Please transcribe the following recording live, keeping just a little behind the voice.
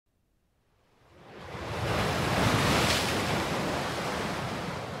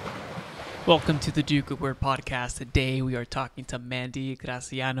Welcome to the Do Good Word podcast. Today we are talking to Mandi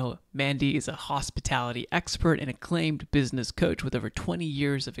Graziano. Mandi is a hospitality expert and acclaimed business coach with over 20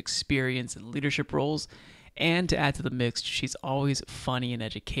 years of experience in leadership roles. And to add to the mix, she's always funny and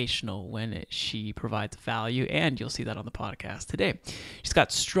educational when she provides value, and you'll see that on the podcast today. She's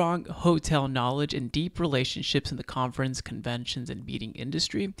got strong hotel knowledge and deep relationships in the conference, conventions, and meeting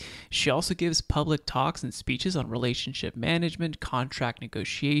industry. She also gives public talks and speeches on relationship management, contract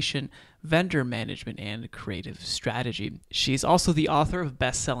negotiation, vendor management, and creative strategy. She's also the author of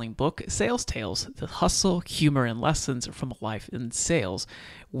best-selling book, Sales Tales, The Hustle, Humor, and Lessons from Life in Sales,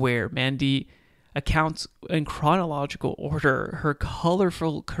 where Mandi accounts in chronological order her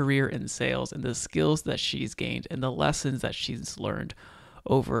colorful career in sales and the skills that she's gained and the lessons that she's learned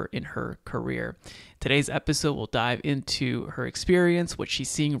over in her career. Today's episode will dive into her experience, what she's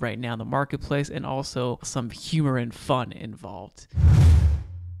seeing right now in the marketplace, and also some humor and fun involved.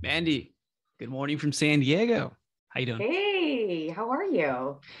 Mandi, good morning from San Diego. How you doing? Hey, how are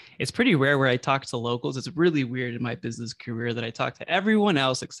you? It's pretty rare where I talk to locals. It's really weird in my business career that I talk to everyone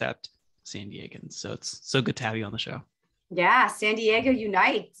else except San Diegans. So it's so good to have you on the show. Yeah, San Diego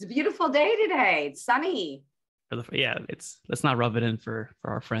unite. It's a beautiful day today. It's sunny. Let's not rub it in for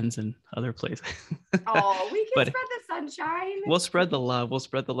our friends in other places. Oh, we can But spread the sunshine. we'll spread the love.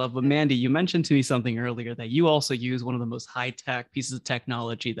 But Mandi, you mentioned to me something earlier that you also use one of the most high-tech pieces of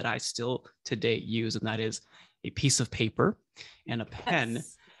technology that I still to date use, and that is a piece of paper and a pen,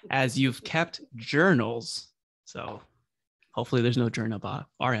 Yes. as you've kept journals. So hopefully there's no journal about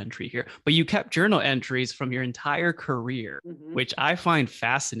our entry here, but you kept journal entries from your entire career, which I find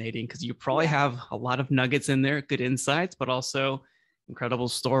fascinating because you probably have a lot of nuggets in there, good insights, but also incredible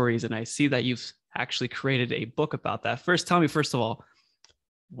stories. And I see that you've actually created a book about that. Tell me, first of all,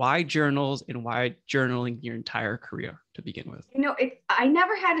 why journals and why journaling your entire career to begin with? I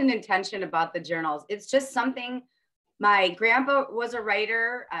never had an intention about the journals. It's just something. My grandpa was a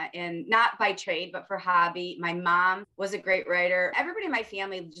writer, and not by trade, but for hobby. My mom was a great writer. Everybody in my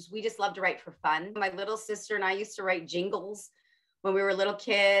family, we just loved to write for fun. My little sister and I used to write jingles when we were little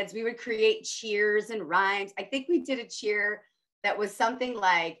kids. We would create cheers and rhymes. I think we did a cheer that was something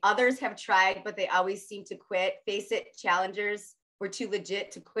like, others have tried, but they always seem to quit. Face it, challengers were too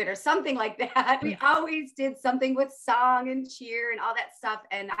legit to quit, or something like that. We always did something with song and cheer and all that stuff.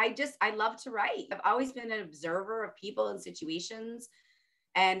 And I love to write. I've always been an observer of people and situations.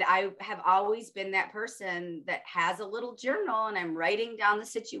 And I have always been that person that has a little journal and I'm writing down the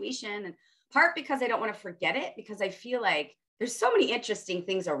situation, and part because I don't want to forget it, because I feel like there's so many interesting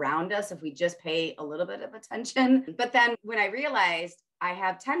things around us if we just pay a little bit of attention. But then when I realized I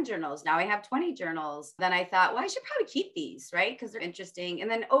have 10 journals, now I have 20 journals, then I thought, well, I should probably keep these, right? Because they're interesting. And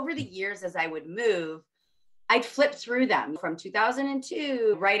then over the years, as I would move, I'd flip through them from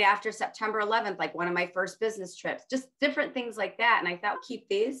 2002, right after September 11th, like one of my first business trips, just different things like that. And I thought, keep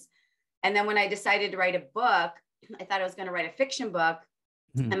these. And then when I decided to write a book, I thought I was going to write a fiction book.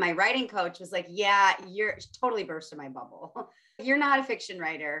 And my writing coach was like, yeah, you're totally bursting my bubble. You're not a fiction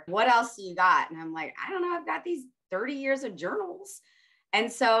writer. What else do you got? And I'm like, I don't know. I've got these 30 years of journals.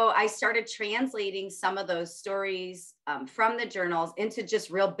 And so I started translating some of those stories from the journals into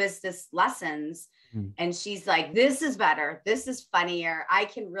just real business lessons. And she's like, this is better. This is funnier. I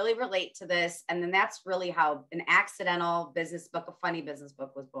can really relate to this. And then that's really how an accidental business book, a funny business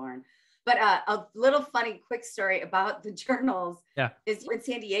book, was born. But a little funny quick story about the journals is in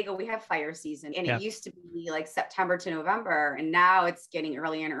San Diego, we have fire season, and it used to be like September to November. And now it's getting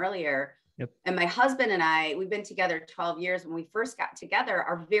earlier and earlier. And my husband and I, we've been together 12 years. When we first got together,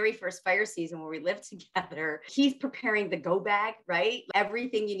 our very first fire season where we lived together, he's preparing the go bag, right?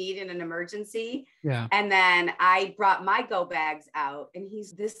 Everything you need in an emergency. And then I brought my go bags out, and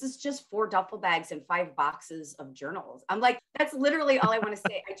this is just 4 duffel bags and 5 boxes of journals. I'm like, that's literally all I want to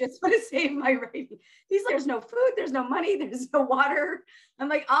say. I just want to save my writing. He's like, there's no food, there's no money, there's no water. I'm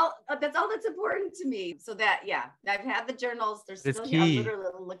like, that's all that's important to me. So that, I've had the journals. They're still here. I'm literally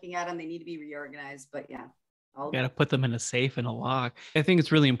looking at them. They need to be reorganized, but you got to put them in a safe and a lock. I think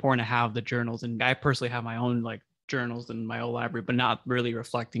it's really important to have the journals. And I personally have my own journals in my old library, but not really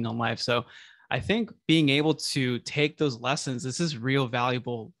reflecting on life. So I think being able to take those lessons, this is real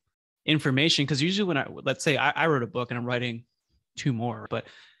valuable information. Because usually let's say I wrote a book and I'm writing 2 more, but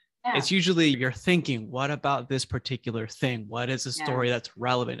it's usually you're thinking, what about this particular thing? What is a story that's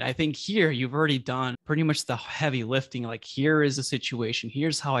relevant? I think here you've already done pretty much the heavy lifting. Like, here is the situation.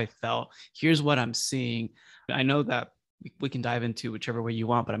 Here's how I felt. Here's what I'm seeing. I know that we can dive into whichever way you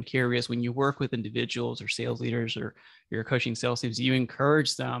want, but I'm curious, when you work with individuals or sales leaders or you're coaching sales teams, do you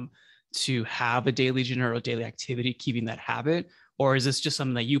encourage them to have a daily journal or daily activity, keeping that habit? Or is this just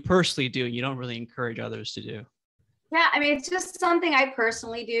something that you personally do and you don't really encourage others to do? Yeah, I mean, it's just something I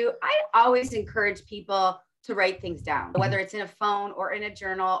personally do. I always encourage people to write things down, whether it's in a phone or in a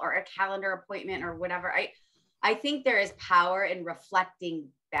journal or a calendar appointment or whatever. I think there is power in reflecting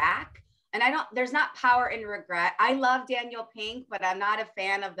back. And there's not power in regret. I love Daniel Pink, but I'm not a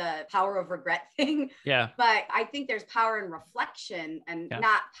fan of the power of regret thing. Yeah. But I think there's power in reflection and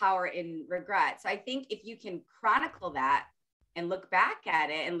not power in regret. So I think if you can chronicle that and look back at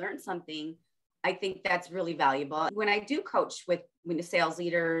it and learn something, I think that's really valuable. When I do coach with sales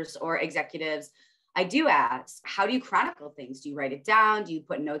leaders or executives, I do ask, how do you chronicle things? Do you write it down? Do you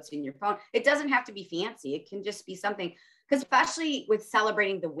put notes in your phone? It doesn't have to be fancy. It can just be something, because especially with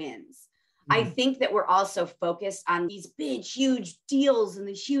celebrating the wins, I think that we're also focused on these big, huge deals and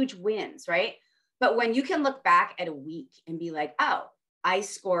these huge wins, right? But when you can look back at a week and be like, oh, I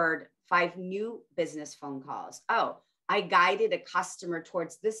scored 5 new business phone calls. Oh, I guided a customer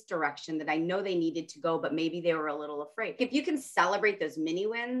towards this direction that I know they needed to go, but maybe they were a little afraid. If you can celebrate those mini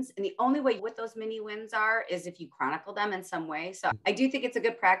wins, and the only way what those mini wins are is if you chronicle them in some way. So I do think it's a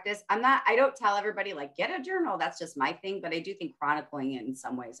good practice. I don't tell everybody like, get a journal. That's just my thing. But I do think chronicling it in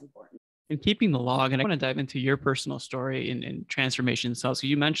some way is important. And keeping the log, and I want to dive into your personal story in transformation sales. So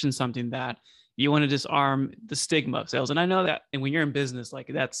you mentioned something that you want to disarm the stigma of sales. And I know that, and when you're in business, like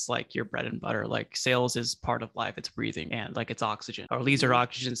that's like your bread and butter, like sales is part of life. It's breathing and like it's oxygen, or leads are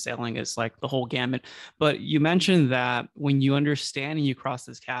oxygen. Selling is like the whole gamut. But you mentioned that when you understand and you cross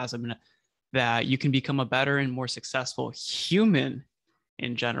this chasm, that you can become a better and more successful human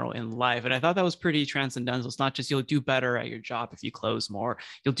in general in life. And I thought that was pretty transcendental. It's not just you'll do better at your job if you close more,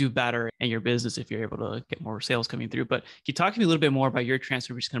 you'll do better in your business if you're able to get more sales coming through. But can you talk to me a little bit more about your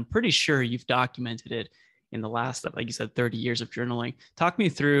transformation? I'm pretty sure you've documented it in the last, like you said, 30 years of journaling. Talk me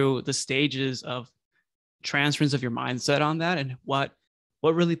through the stages of transference of your mindset on that, and what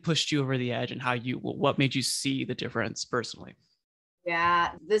really pushed you over the edge, and what made you see the difference personally.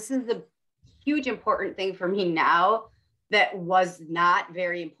 Yeah, this is the huge important thing for me now that was not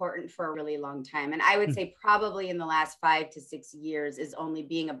very important for a really long time. And I would say probably in the last 5 to 6 years is only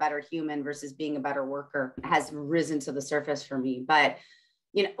being a better human versus being a better worker has risen to the surface for me. But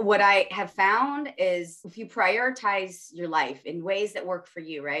what I have found is if you prioritize your life in ways that work for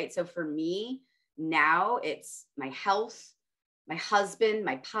you, right? So for me now, it's my health, my husband,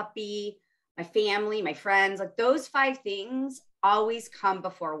 my puppy, my family, my friends, like those 5 things always come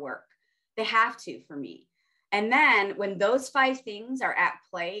before work. They have to for me. And then when those 5 things are at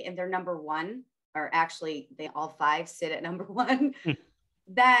play and they're number one, or actually they all 5 sit at number one,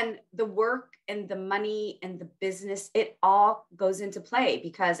 then the work and the money and the business, it all goes into play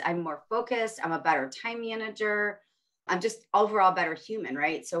because I'm more focused. I'm a better time manager. I'm just overall better human,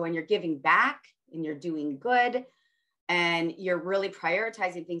 right? So when you're giving back and you're doing good and you're really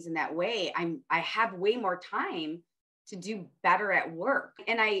prioritizing things in that way, I have way more time to do better at work.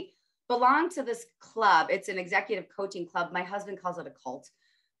 And I belong to this club. It's an executive coaching club. My husband calls it a cult,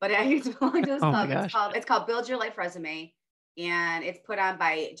 but I belong to this club. It's called Build Your Life Resume. And it's put on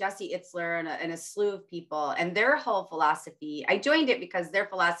by Jesse Itzler and a slew of people. And their whole philosophy, I joined it because their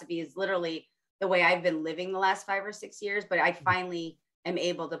philosophy is literally the way I've been living the last 5 or 6 years, but I finally am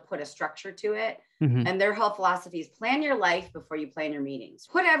able to put a structure to it. And their whole philosophy is plan your life before you plan your meetings.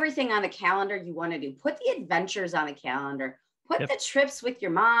 Put everything on the calendar you want to do. Put the adventures on a calendar. Put the trips with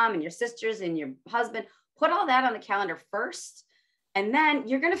your mom and your sisters and your husband. Put all that on the calendar first. And then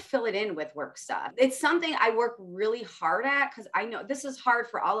you're going to fill it in with work stuff. It's something I work really hard at because I know this is hard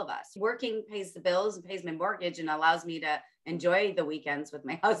for all of us. Working pays the bills and pays my mortgage and allows me to enjoy the weekends with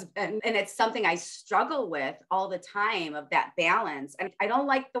my husband. And it's something I struggle with all the time, of that balance. And I don't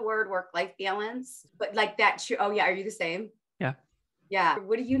like the word work-life balance, but like that. Oh yeah. Are you the same? Yeah. Yeah.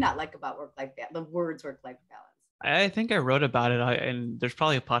 What do you not like about work-life balance? The words work-life balance. I think I wrote about it, and there's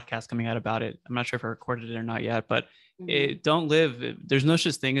probably a podcast coming out about it. I'm not sure if I recorded it or not yet, but there's no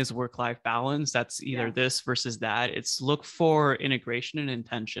such thing as work-life balance. That's either this versus that. It's look for integration and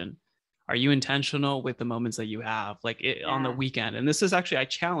intention. Are you intentional with the moments that you have, on the weekend? And this is actually, I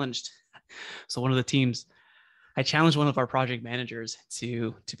challenged one of our project managers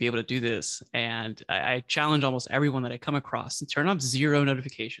to be able to do this. And I challenge almost everyone that I come across to turn off 0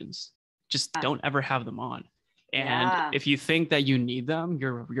 notifications. Just don't ever have them on. And if you think that you need them,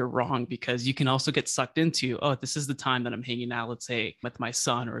 you're wrong, because you can also get sucked into, oh, this is the time that I'm hanging out, let's say with my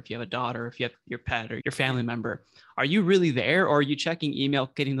son, or if you have a daughter, if you have your pet or your family member. Are you really there? Or are you checking email,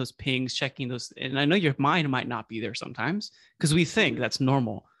 getting those pings, checking those? And I know your mind might not be there sometimes because we think that's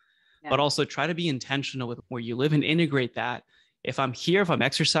normal, but also try to be intentional with where you live and integrate that. If I'm here, if I'm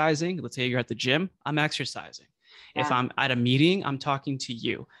exercising, let's say you're at the gym, I'm exercising. If I'm at a meeting, I'm talking to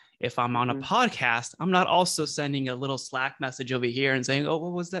you. If I'm on a podcast, I'm not also sending a little Slack message over here and saying, oh,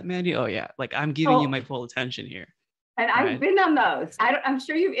 what was that, Mandi? Oh, yeah. Like I'm giving you my full attention here. And I've been on those. I'm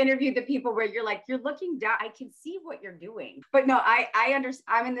sure you've interviewed the people where you're like, you're looking down. I can see what you're doing. But no, I understand.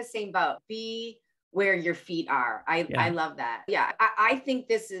 I'm in the same boat. Be where your feet are. I love that. Yeah. I think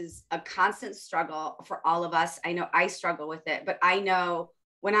this is a constant struggle for all of us. I know I struggle with it, but I know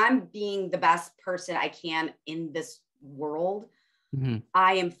when I'm being the best person I can in this world,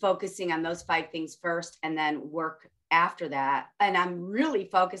 I am focusing on those 5 things first and then work after that. And I'm really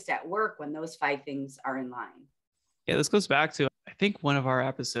focused at work when those 5 things are in line. Yeah, this goes back to, I think, one of our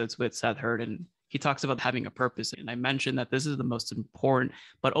episodes with Seth Hurd, and he talks about having a purpose. And I mentioned that this is the most important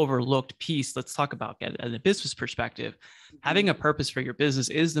but overlooked piece. Let's talk about it at a business perspective. Having a purpose for your business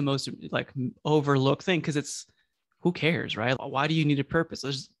is the most like overlooked thing, because it's, who cares, right? Why do you need a purpose?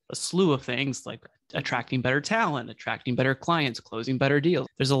 There's a slew of things like attracting better talent, attracting better clients, closing better deals.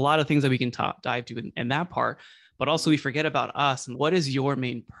 There's a lot of things that we can dive to in that part, but also we forget about us and what is your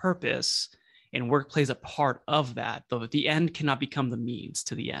main purpose, and work plays a part of that. Though the end cannot become the means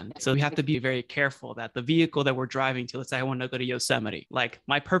to the end. So we have to be very careful that the vehicle that we're driving to, let's say I want to go to Yosemite, like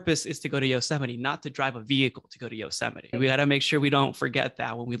my purpose is to go to Yosemite, not to drive a vehicle to go to Yosemite. We got to make sure we don't forget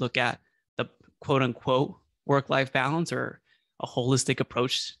that when we look at the quote unquote work-life balance or a holistic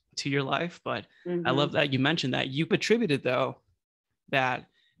approach to your life. But I love that you mentioned that. You attributed, though, that, I'm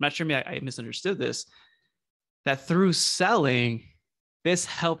not sure, maybe I misunderstood this, that through selling, this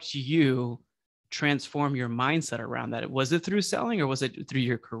helped you transform your mindset around that. Was it through selling, or was it through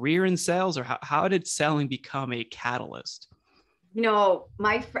your career in sales, or how did selling become a catalyst? You know,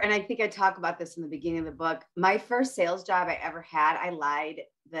 and I think I talk about this in the beginning of the book, my first sales job I ever had, I lied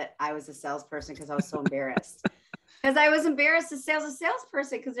that I was a salesperson because I was so embarrassed. Because I was embarrassed to say I was a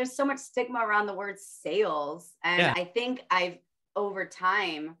salesperson because there's so much stigma around the word sales. And I think I've, over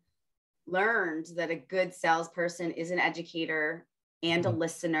time, learned that a good salesperson is an educator and a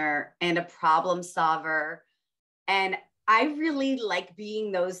listener and a problem solver. And I really like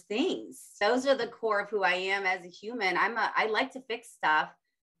being those things. Those are the core of who I am as a human. I like to fix stuff,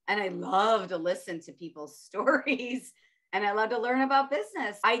 and I love to listen to people's stories, and I love to learn about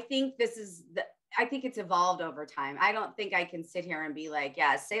business. I think I think it's evolved over time. I don't think I can sit here and be like,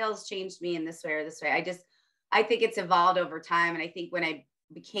 yeah, sales changed me in this way or this way. I think it's evolved over time. And I think when I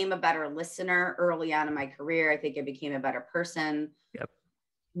became a better listener early on in my career, I think I became a better person. Yep.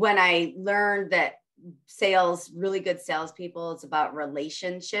 When I learned that really good salespeople, it's about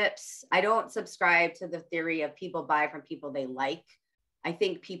relationships. I don't subscribe to the theory of people buy from people they like. I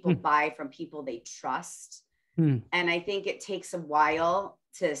think people buy from people they trust. And I think it takes a while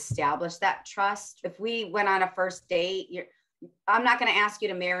to establish that trust. If we went on a first date, I'm not going to ask you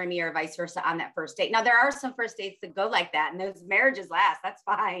to marry me or vice versa on that first date. Now, there are some first dates that go like that, and those marriages last. That's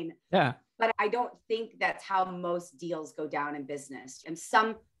fine. Yeah. But I don't think that's how most deals go down in business. And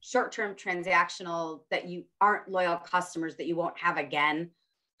some short-term transactional that you aren't loyal customers that you won't have again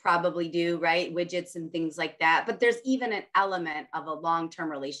probably do, right? Widgets and things like that. But there's even an element of a long-term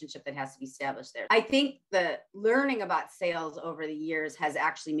relationship that has to be established there. I think the learning about sales over the years has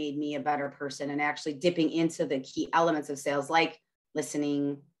actually made me a better person, and actually dipping into the key elements of sales, like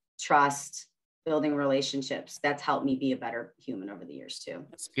listening, trust, building relationships. That's helped me be a better human over the years too.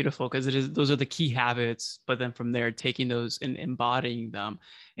 That's beautiful, because those are the key habits, but then from there, taking those and embodying them.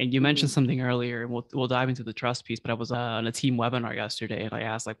 And you mentioned something earlier, and we'll dive into the trust piece, but I was on a team webinar yesterday, and I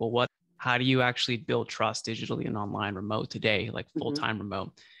asked like, well, how do you actually build trust digitally and online remote today, like full-time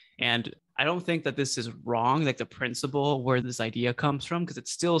remote? And I don't think that this is wrong, like the principle where this idea comes from, because it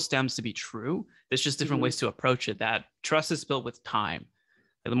still stems to be true. There's just different ways to approach it. That trust is built with time.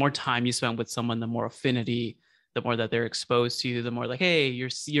 The more time you spend with someone, the more affinity, the more that they're exposed to you, the more like, hey,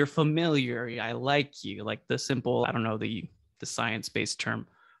 you're familiar. I like you. Like the simple, I don't know the science-based term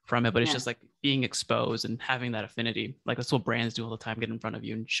from it, but it's just like being exposed and having that affinity. Like that's what brands do all the time, get in front of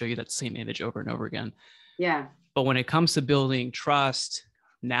you and show you that same image over and over again. Yeah. But when it comes to building trust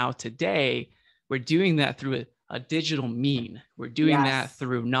now today, we're doing that through a digital mean. We're doing that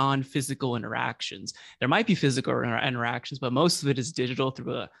through non-physical interactions. There might be physical interactions, but most of it is digital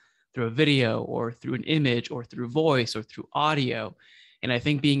through a video or through an image or through voice or through audio. And I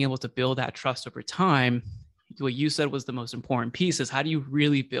think being able to build that trust over time, what you said was the most important piece, is how do you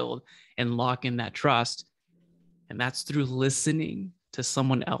really build and lock in that trust? And that's through listening to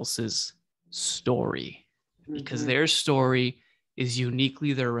someone else's story, because their story is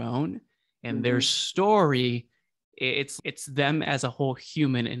uniquely their own, and their story, it's them as a whole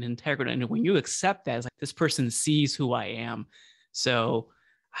human and integrity. And when you accept that, it's like, this person sees who I am. So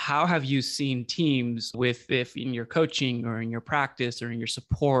How have you seen teams if in your coaching or in your practice or in your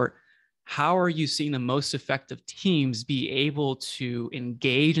support, how are you seeing the most effective teams be able to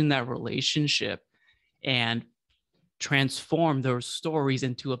engage in that relationship and transform those stories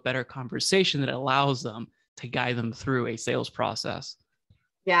into a better conversation that allows them to guide them through a sales process?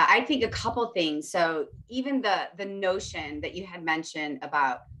 Yeah, I think a couple things. So even the notion that you had mentioned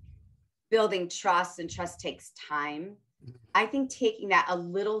about building trust, and trust takes time. I think taking that a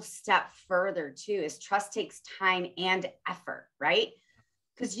little step further too is trust takes time and effort, right?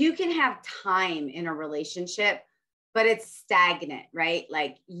 Because you can have time in a relationship, but it's stagnant, right?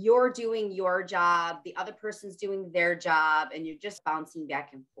 Like you're doing your job, the other person's doing their job, and you're just bouncing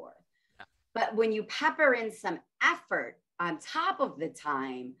back and forth. But when you pepper in some effort on top of the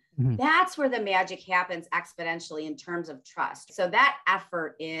time, that's where the magic happens exponentially in terms of trust. So that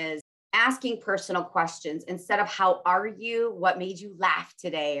effort is asking personal questions instead of how are you, what made you laugh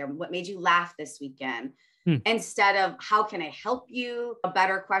today, or what made you laugh this weekend. Instead of how can I help you? A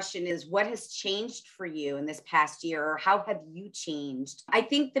better question is what has changed for you in this past year, or how have you changed? I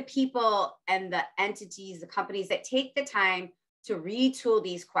think the people and the entities, the companies that take the time to retool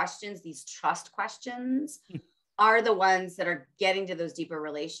these questions, these trust questions, are the ones that are getting to those deeper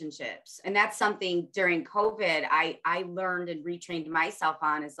relationships. And that's something during COVID, I learned and retrained myself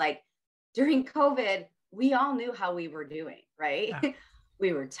on, is like during COVID, we all knew how we were doing, right? Yeah.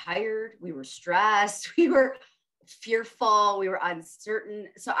 We were tired, we were stressed, we were fearful, we were uncertain.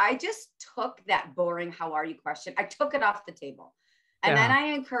 So I just took that boring, how are you question, I took it off the table. And then I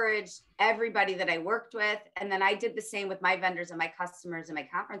encouraged everybody that I worked with. And then I did the same with my vendors and my customers and my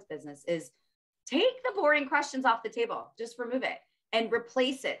conference business, is take the boring questions off the table, just remove it and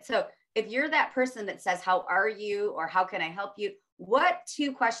replace it. So if you're that person that says, how are you? Or how can I help you? What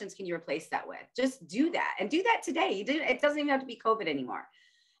 2 questions can you replace that with? Just do that, and do that today. It doesn't even have to be COVID anymore.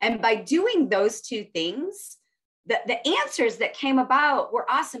 And by doing those 2 things, the answers that came about were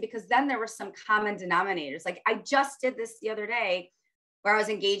awesome, because then there were some common denominators. Like I just did this the other day where I was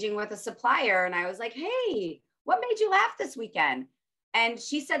engaging with a supplier and I was like, hey, what made you laugh this weekend? And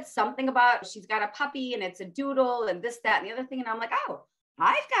she said something about she's got a puppy and it's a doodle and this, that, and the other thing. And I'm like, oh,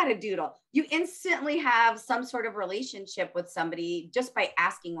 I've got a doodle. You instantly have some sort of relationship with somebody just by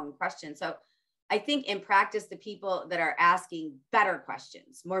asking one question. So I think in practice, the people that are asking better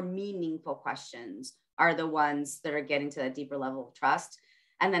questions, more meaningful questions, are the ones that are getting to that deeper level of trust.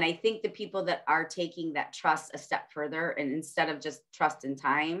 And then I think the people that are taking that trust a step further, and instead of just trust and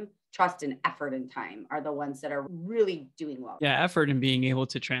time, trust and effort and time, are the ones that are really doing well. Yeah, effort and being able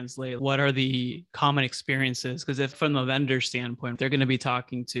to translate what are the common experiences. Because if from the vendor standpoint, they're going to be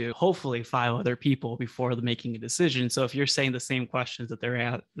talking to hopefully 5 other people before they're making a decision. So if you're saying the same questions that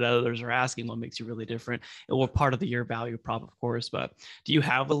that others are asking, what makes you really different? It will part of your value prop, of course. But do you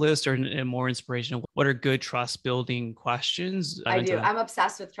have a list or more inspiration of what are good trust building questions? I do. I'm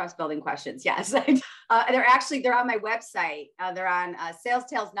obsessed with trust building questions. Yes. They're on my website. They're on Sales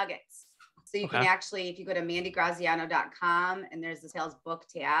Tales Nuggets. So you can actually, if you go to mandigraziano.com and there's the sales book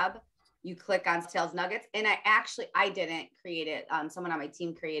tab, you click on Sales Nuggets. And I didn't create it. Someone on my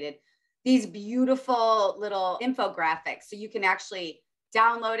team created these beautiful little infographics. So you can actually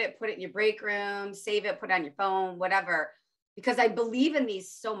download it, put it in your break room, save it, put it on your phone, whatever. Because I believe in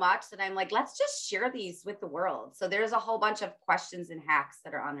these so much that I'm like, let's just share these with the world. So there's a whole bunch of questions and hacks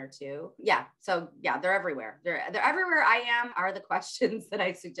that are on there too. Yeah. So yeah, they're everywhere. They're everywhere I am are the questions that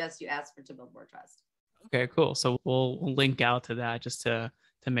I suggest you ask to build more trust. Okay, cool. So we'll link out to that just to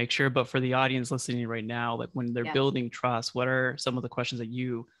make sure. But for the audience listening right now, like when they're building trust, what are some of the questions that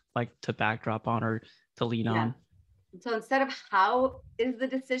you like to backdrop on or to lean on? So instead of how is the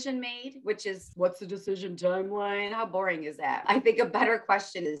decision made, which is what's the decision timeline? How boring is that? I think a better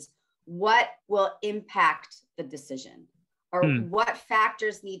question is what will impact the decision, or what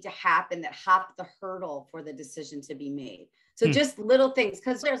factors need to happen that hop the hurdle for the decision to be made. So just little things,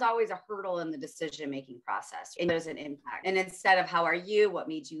 because there's always a hurdle in the decision-making process and there's an impact. And instead of how are you, what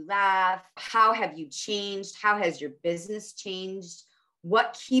made you laugh? How have you changed? How has your business changed?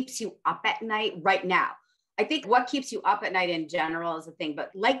 What keeps you up at night right now? I think what keeps you up at night in general is a thing, but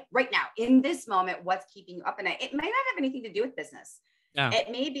like right now, in this moment, what's keeping you up at night? It might not have anything to do with business. Yeah.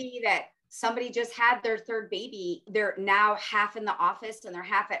 It may be that somebody just had their 3rd baby. They're now half in the office and they're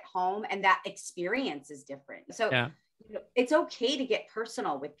half at home, and that experience is different. So it's okay to get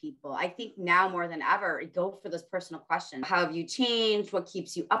personal with people. I think now more than ever, go for those personal questions. How have you changed? What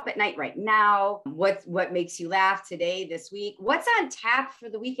keeps you up at night right now? What makes you laugh today, this week? What's on tap for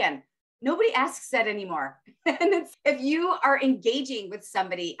the weekend? Nobody asks that anymore. And if you are engaging with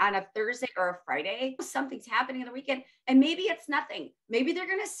somebody on a Thursday or a Friday, something's happening on the weekend, and maybe it's nothing. Maybe they're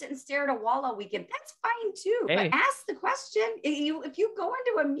going to sit and stare at a wall all weekend. That's fine too. Hey. But ask the question. If you go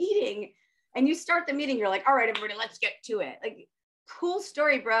into a meeting and you start the meeting, you're like, all right, everybody, let's get to it. Like, cool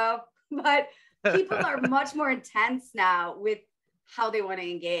story, bro. But people are much more intense now with how they want to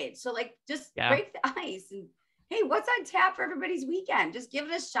engage. So like, just break the ice and, hey, what's on tap for everybody's weekend? Just give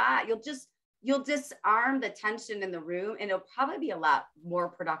it a shot. You'll disarm the tension in the room, and it'll probably be a lot more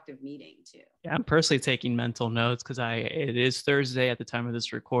productive meeting too. Yeah, I'm personally taking mental notes because it is Thursday at the time of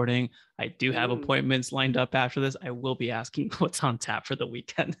this recording. I do have appointments lined up after this. I will be asking what's on tap for the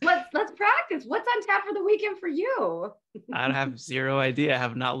weekend. Let's practice. What's on tap for the weekend for you? I have zero idea. I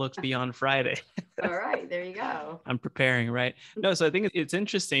have not looked beyond Friday. All right, there you go. I'm preparing, right? No, so I think it's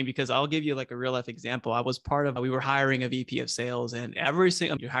interesting because I'll give you like a real life example. We were hiring a VP of sales, and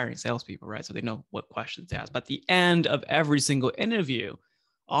you're hiring salespeople, right? So they know what questions to ask. But at the end of every single interview,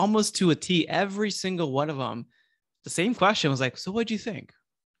 almost to a T, every single one of them, the same question was like, so what'd you think?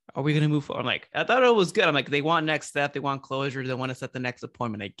 Are we going to move forward? I'm like, I thought it was good. I'm like, they want next step. They want closure. They want to set the next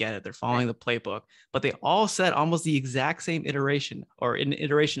appointment. I get it. They're following the playbook, but they all said almost the exact same iteration or an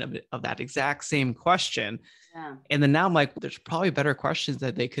iteration of that exact same question. Yeah. And then now I'm like, there's probably better questions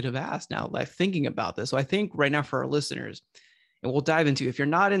that they could have asked now, like thinking about this. So I think right now for our listeners, and we'll dive into, if you're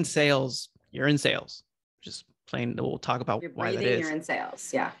not in sales, you're in sales. Just plain, we'll talk about why that is. You're in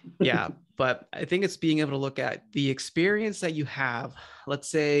sales. Yeah. Yeah. But I think it's being able to look at the experience that you have. Let's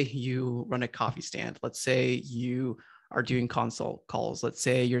say you run a coffee stand. Let's say you are doing consult calls. Let's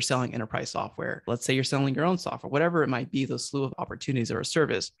say you're selling enterprise software. Let's say you're selling your own software, whatever it might be, those slew of opportunities or a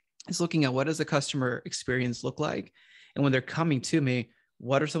service. It's looking at what does the customer experience look like? And when they're coming to me,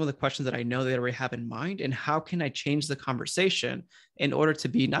 what are some of the questions that I know they already have in mind? And how can I change the conversation in order to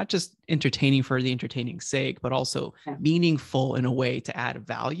be not just entertaining for the entertaining sake, but also meaningful in a way to add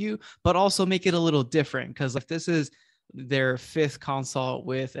value, but also make it a little different? Because if this is their fifth consult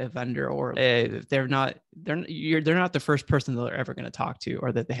with a vendor, or they're not the first person they're ever going to talk to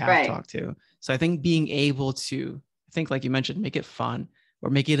or that they have talked to. So I think being able to, like you mentioned, make it fun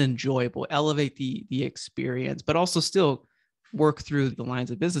or make it enjoyable, elevate the experience, but also still work through the lines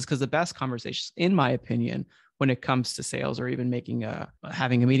of business, because the best conversations, in my opinion, when it comes to sales or even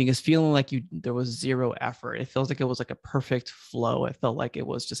having a meeting, is feeling like there was zero effort. It feels like it was like a perfect flow. It felt like it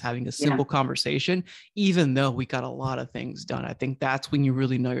was just having a simple conversation, even though we got a lot of things done. I think that's when you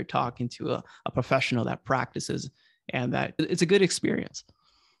really know you're talking to a professional that practices and that it's a good experience.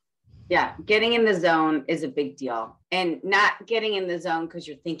 Yeah, getting in the zone is a big deal, and not getting in the zone because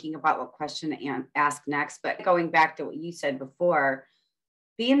you're thinking about what question to ask next, but going back to what you said before,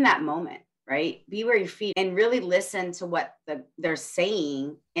 be in that moment, right? Be where your feet and really listen to what they're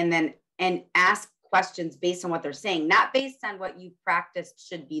saying, and ask questions based on what they're saying, not based on what you practiced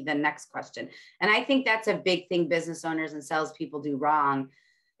should be the next question. And I think that's a big thing business owners and salespeople do wrong,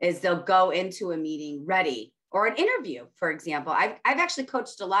 is they'll go into a meeting ready. Or an interview, for example. I've actually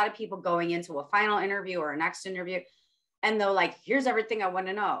coached a lot of people going into a final interview or a next interview, and they're like, here's everything I want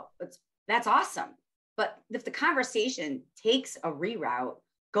to know. That's awesome. But if the conversation takes a reroute,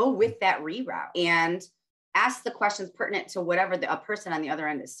 go with that reroute and ask the questions pertinent to whatever a person on the other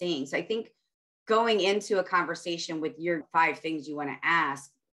end is saying. So I think going into a conversation with your 5 things you want to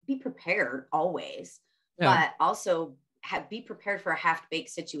ask, be prepared always, but also be prepared for a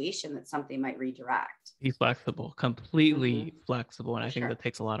half-baked situation that something might redirect. Be flexible, completely flexible. And I think that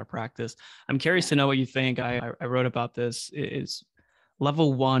takes a lot of practice. I'm curious to know what you think. I wrote about this. Is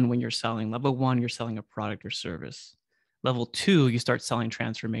level 1 when you're selling. Level 1, you're selling a product or service. Level 2, you start selling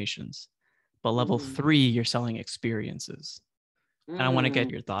transformations. But level 3, you're selling experiences. And I want to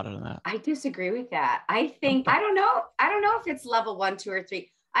get your thought on that. I disagree with that. I think, I don't know if it's level 1, 2, or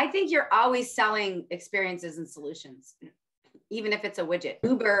 3. I think you're always selling experiences and solutions, even if it's a widget.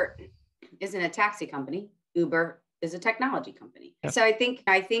 Uber isn't a taxi company. Uber is a technology company. Yep. So I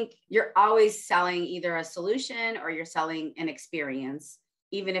think you're always selling either a solution or you're selling an experience,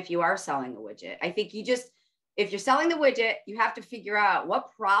 even if you are selling a widget. I think if you're selling the widget, you have to figure out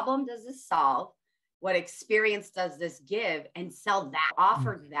what problem does this solve? What experience does this give? And sell that,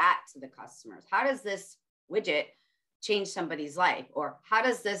 offer that to the customers. How does this widget change somebody's life? Or how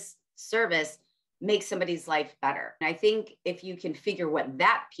does this service make somebody's life better? And I think if you can figure what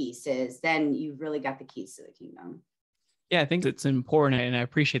that piece is, then you've really got the keys to the kingdom. Yeah, I think it's important, and I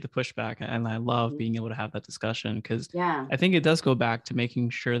appreciate the pushback, and I love being able to have that discussion, because I think it does go back to making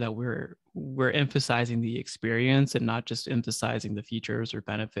sure that we're emphasizing the experience and not just emphasizing the features or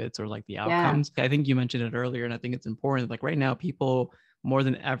benefits or like the outcomes. I think you mentioned it earlier, and I think it's important. Like right now, people more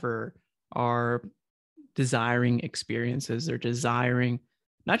than ever are desiring experiences. They're desiring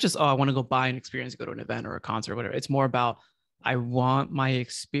not just, oh, I want to go buy an experience, go to an event or a concert or whatever. It's more about, I want my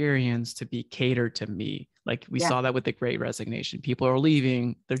experience to be catered to me. Like we Yeah. saw that with the Great Resignation. People are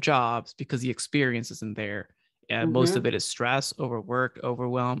leaving their jobs because the experience isn't there. Most of it is stress, overwork,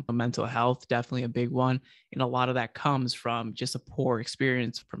 overwhelm, mental health, definitely a big one. And a lot of that comes from just a poor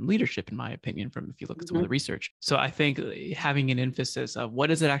experience from leadership, in my opinion, from if you look at some of the research. So I think having an emphasis of what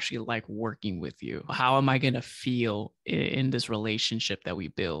is it actually like working with you? How am I going to feel in this relationship that we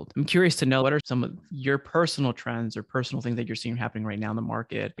build? I'm curious to know, what are some of your personal trends or personal things that you're seeing happening right now in the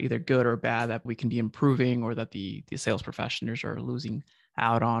market, either good or bad, that we can be improving or that the sales professionals are losing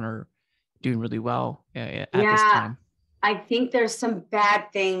out on or doing really well at this time? I think there's some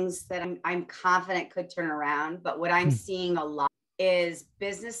bad things that I'm confident could turn around, but what I'm seeing a lot is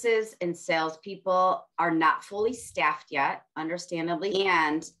businesses and salespeople are not fully staffed yet, understandably.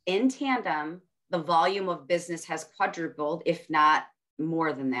 And in tandem, the volume of business has quadrupled, if not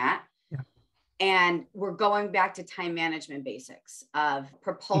more than that. Yeah. And we're going back to time management basics of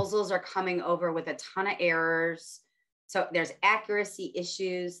proposals are coming over with a ton of errors. So there's accuracy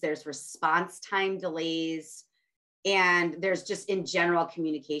issues, there's response time delays, and there's just in general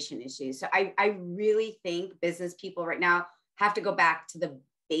communication issues. So I really think business people right now have to go back to the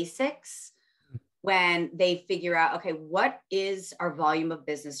basics when they figure out, okay, what is our volume of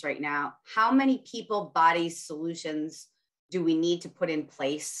business right now? How many people, bodies, solutions do we need to put in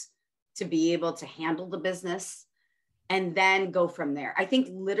place to be able to handle the business? And then go from there. I think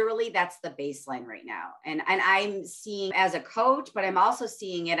literally that's the baseline right now. And I'm seeing as a coach, but I'm also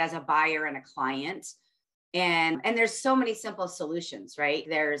seeing it as a buyer and a client. And there's so many simple solutions, right?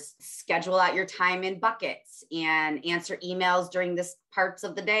 There's schedule out your time in buckets and answer emails during this parts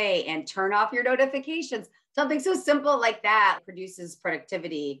of the day and turn off your notifications. Something so simple like that produces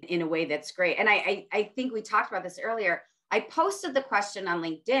productivity in a way that's great. And I think we talked about this earlier. I posted the question on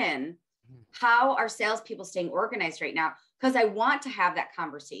LinkedIn, how are salespeople staying organized right now? Because I want to have that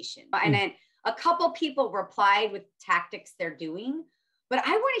conversation. And then a couple people replied with tactics they're doing, but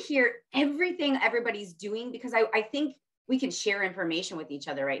I want to hear everything everybody's doing because I think we can share information with each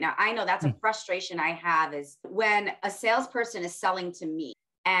other right now. I know that's a frustration I have is when a salesperson is selling to me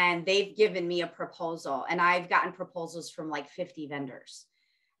and they've given me a proposal and I've gotten proposals from like 50 vendors.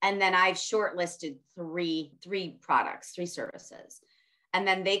 And then I've shortlisted three products, 3 services. And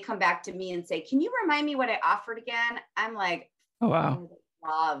then they come back to me and say, can you remind me what I offered again? I'm like, oh, wow.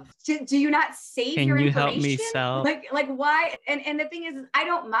 Love. Do you not save Can your you information? help me sell? Like why? And the thing is, I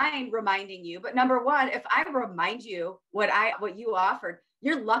don't mind reminding you, but number one, if I remind you what you offered,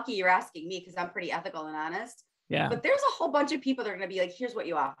 you're lucky you're asking me because I'm pretty ethical and honest. Yeah. But there's a whole bunch of people that are going to be like, here's what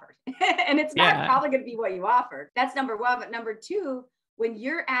you offered. And it's not probably going to be what you offered. That's number one. But number two, when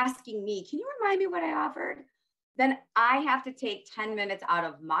you're asking me, can you remind me what I offered? Then I have to take 10 minutes out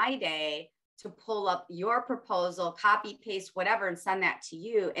of my day to pull up your proposal, copy, paste, whatever, and send that to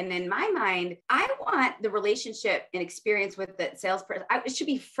you. And in my mind, I want the relationship and experience with the salesperson. It should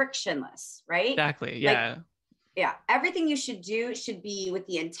be frictionless, right? Exactly. Yeah. Like, yeah. Everything you should do should be with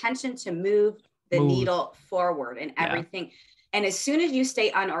the intention to move the needle forward and everything. Yeah. And as soon as you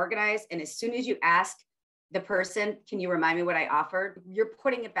stay unorganized and as soon as you ask the person, can you remind me what I offered? You're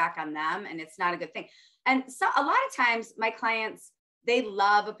putting it back on them and it's not a good thing. And so a lot of times my clients, they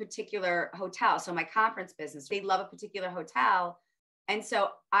love a particular hotel. So my conference business, they love a particular hotel. And so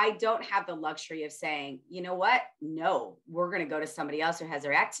I don't have the luxury of saying, you know what? No, we're going to go to somebody else who has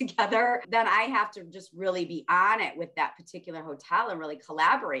their act together. Then I have to just really be on it with that particular hotel and really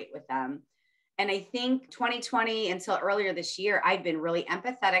collaborate with them. And I think 2020 until earlier this year, I've been really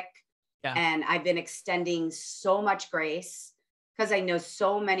empathetic and I've been extending so much grace because I know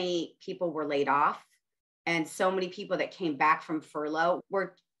so many people were laid off. And so many people that came back from furlough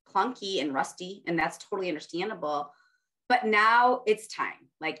were clunky and rusty, and that's totally understandable. But now it's time.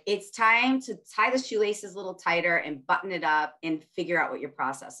 Like it's time to tie the shoelaces a little tighter and button it up and figure out what your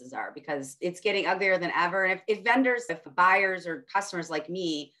processes are because it's getting uglier than ever. And if vendors, if buyers or customers like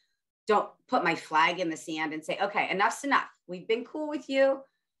me don't put my flag in the sand and say, okay, enough's enough. We've been cool with you.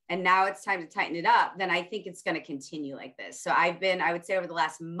 And now it's time to tighten it up. Then I think it's going to continue like this. So I would say over the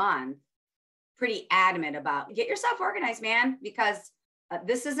last month, pretty adamant about get yourself organized, man, because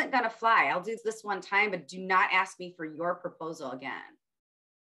this isn't going to fly. I'll do this one time, but do not ask me for your proposal again.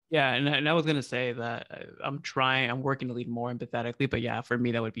 Yeah. And I was going to say that I'm working to lead more empathetically, but yeah, for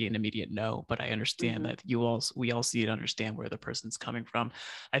me, that would be an immediate no, but I understand that we all see and understand where the person's coming from.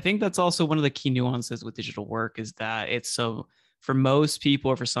 I think that's also one of the key nuances with digital work is that it's so for most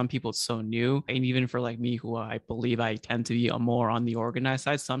people, or for some people, it's so new. And even for like me, who I believe I tend to be a more on the organized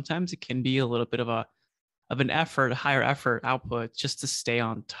side, sometimes it can be a little bit of an effort, higher effort output just to stay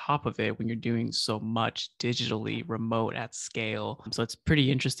on top of it when you're doing so much digitally remote at scale. So it's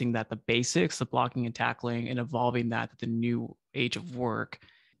pretty interesting that the basics, the blocking and tackling and evolving that to the new age of work,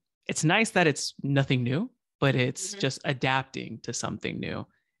 it's nice that it's nothing new, but it's just adapting to something new.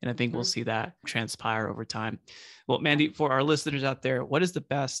 And I think we'll see that transpire over time. Well, Mandi, for our listeners out there, what is the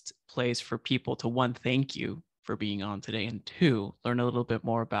best place for people to, one, thank you for being on today, and two, learn a little bit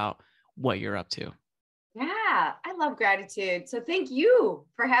more about what you're up to? Yeah, I love gratitude. So thank you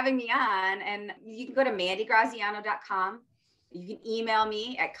for having me on. And you can go to mandigraziano.com. You can email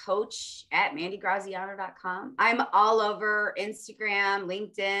me at coach@mandigraziano.com. I'm all over Instagram,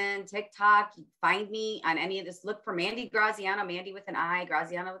 LinkedIn, TikTok. You can find me on any of this. Look for Mandi Graziano, Mandi with an I,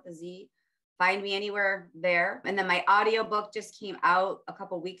 Graziano with a Z. Find me anywhere there. And then my audiobook just came out a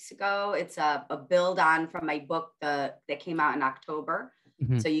couple weeks ago. It's a build on from my book that came out in October.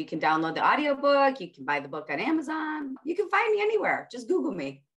 So you can download the audiobook. You can buy the book on Amazon. You can find me anywhere. Just Google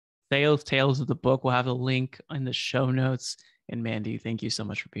me. Sales Tales of the book. We'll have the link in the show notes. And Mandi, thank you so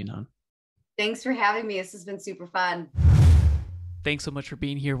much for being on. Thanks for having me. This has been super fun. Thanks so much for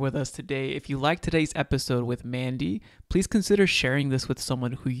being here with us today. If you like today's episode with Mandi, please consider sharing this with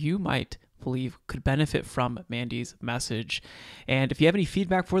someone who you might believe could benefit from Mandi's message. And if you have any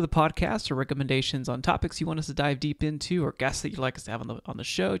feedback for the podcast or recommendations on topics you want us to dive deep into, or guests that you'd like us to have on the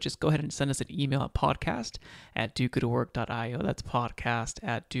show, just go ahead and send us an email at podcast@dogoodwork.io. That's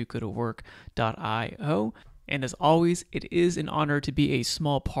podcast@dogoodwork.io. And as always, it is an honor to be a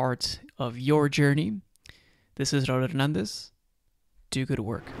small part of your journey. This is Raul Hernandez. Do good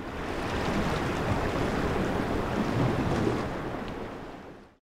work.